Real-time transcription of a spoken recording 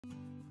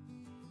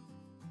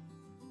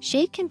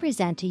Shade can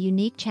present a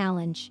unique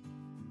challenge.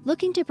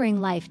 Looking to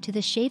bring life to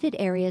the shaded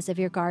areas of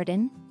your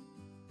garden?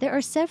 There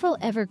are several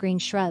evergreen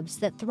shrubs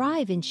that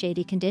thrive in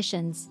shady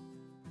conditions.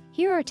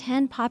 Here are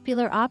 10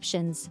 popular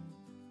options.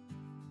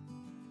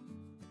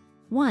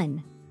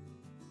 1.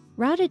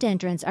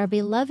 Rhododendrons are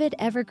beloved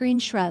evergreen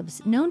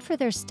shrubs known for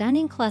their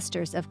stunning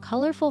clusters of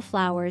colorful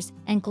flowers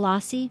and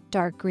glossy,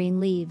 dark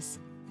green leaves.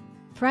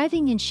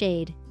 Thriving in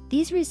shade,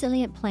 these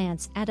resilient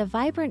plants add a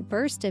vibrant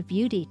burst of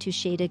beauty to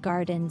shaded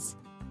gardens.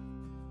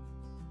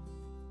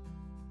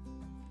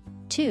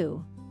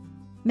 2.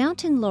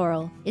 Mountain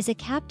laurel is a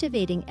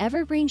captivating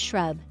evergreen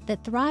shrub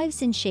that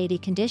thrives in shady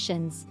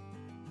conditions.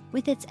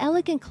 With its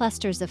elegant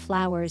clusters of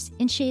flowers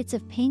in shades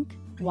of pink,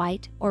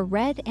 white, or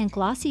red and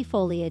glossy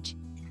foliage,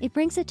 it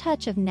brings a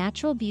touch of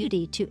natural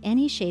beauty to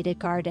any shaded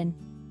garden.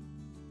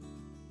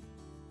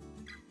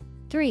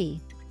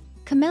 3.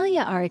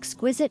 Camellia are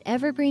exquisite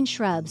evergreen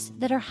shrubs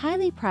that are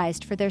highly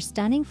prized for their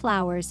stunning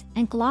flowers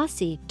and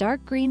glossy,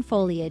 dark green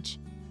foliage.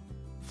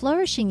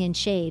 Flourishing in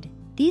shade,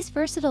 these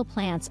versatile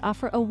plants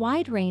offer a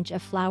wide range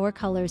of flower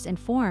colors and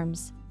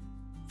forms,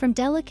 from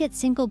delicate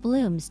single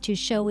blooms to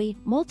showy,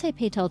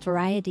 multi-petaled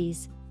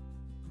varieties.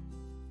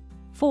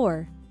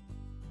 4.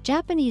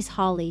 Japanese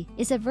holly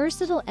is a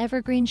versatile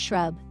evergreen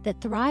shrub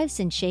that thrives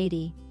in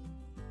shady.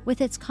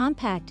 With its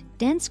compact,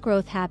 dense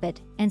growth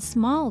habit and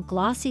small,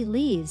 glossy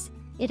leaves,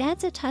 it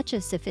adds a touch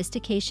of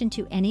sophistication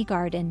to any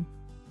garden.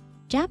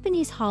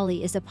 Japanese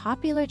holly is a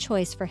popular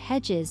choice for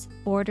hedges,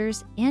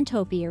 borders, and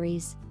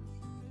topiaries.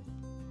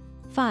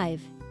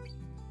 5.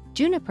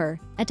 Juniper,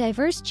 a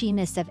diverse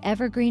genus of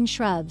evergreen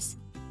shrubs,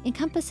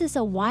 encompasses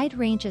a wide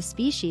range of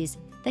species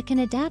that can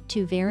adapt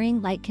to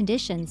varying light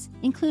conditions,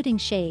 including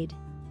shade.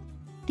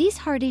 These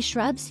hardy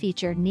shrubs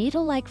feature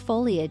needle-like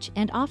foliage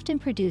and often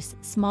produce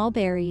small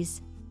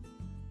berries.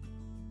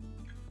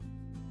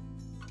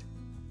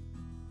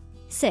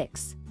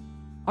 6.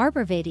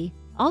 Arborvitae,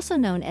 also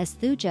known as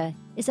Thuja,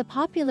 is a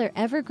popular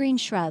evergreen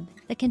shrub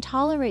that can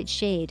tolerate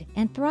shade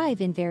and thrive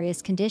in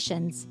various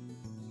conditions.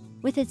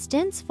 With its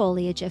dense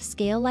foliage of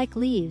scale-like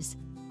leaves,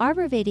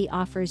 Arborvitae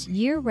offers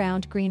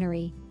year-round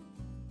greenery.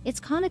 Its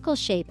conical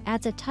shape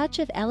adds a touch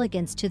of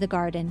elegance to the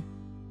garden.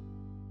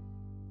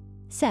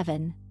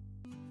 7.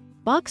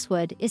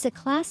 Boxwood is a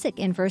classic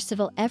and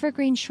versatile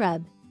evergreen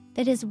shrub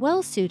that is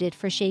well-suited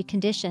for shade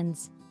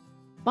conditions.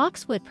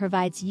 Boxwood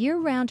provides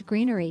year-round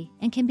greenery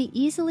and can be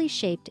easily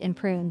shaped and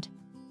pruned.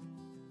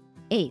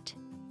 8.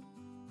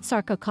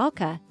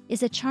 Sarcococca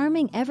is a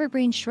charming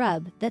evergreen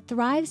shrub that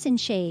thrives in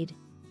shade.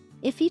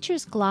 It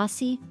features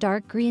glossy,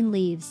 dark green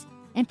leaves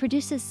and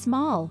produces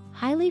small,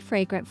 highly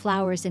fragrant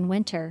flowers in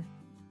winter.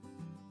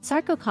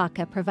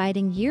 Sarcococca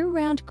providing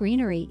year-round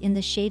greenery in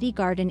the shady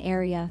garden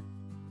area.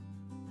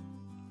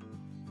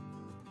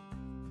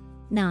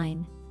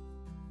 9.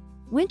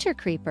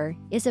 Wintercreeper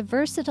is a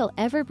versatile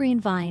evergreen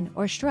vine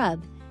or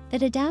shrub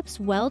that adapts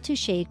well to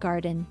shade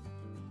garden.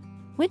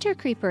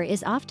 Wintercreeper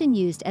is often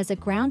used as a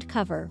ground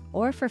cover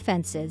or for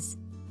fences.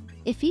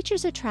 It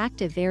features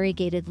attractive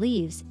variegated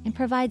leaves and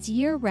provides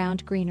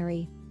year-round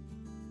greenery.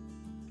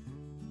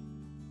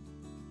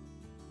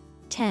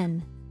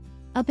 10.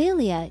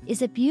 Abelia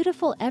is a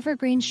beautiful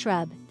evergreen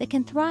shrub that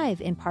can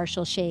thrive in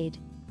partial shade.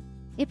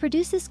 It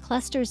produces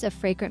clusters of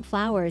fragrant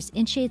flowers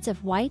in shades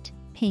of white,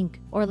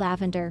 pink, or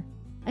lavender,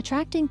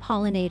 attracting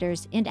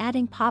pollinators and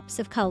adding pops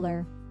of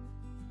color.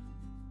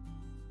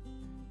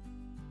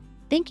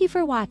 Thank you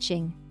for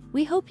watching.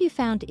 We hope you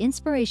found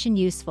inspiration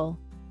useful.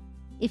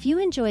 If you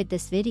enjoyed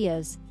this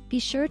videos, be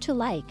sure to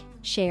like,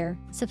 share,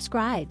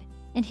 subscribe,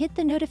 and hit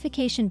the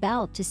notification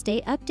bell to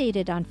stay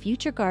updated on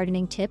future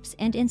gardening tips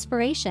and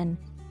inspiration.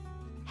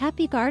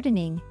 Happy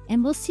gardening,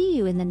 and we'll see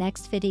you in the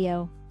next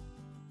video.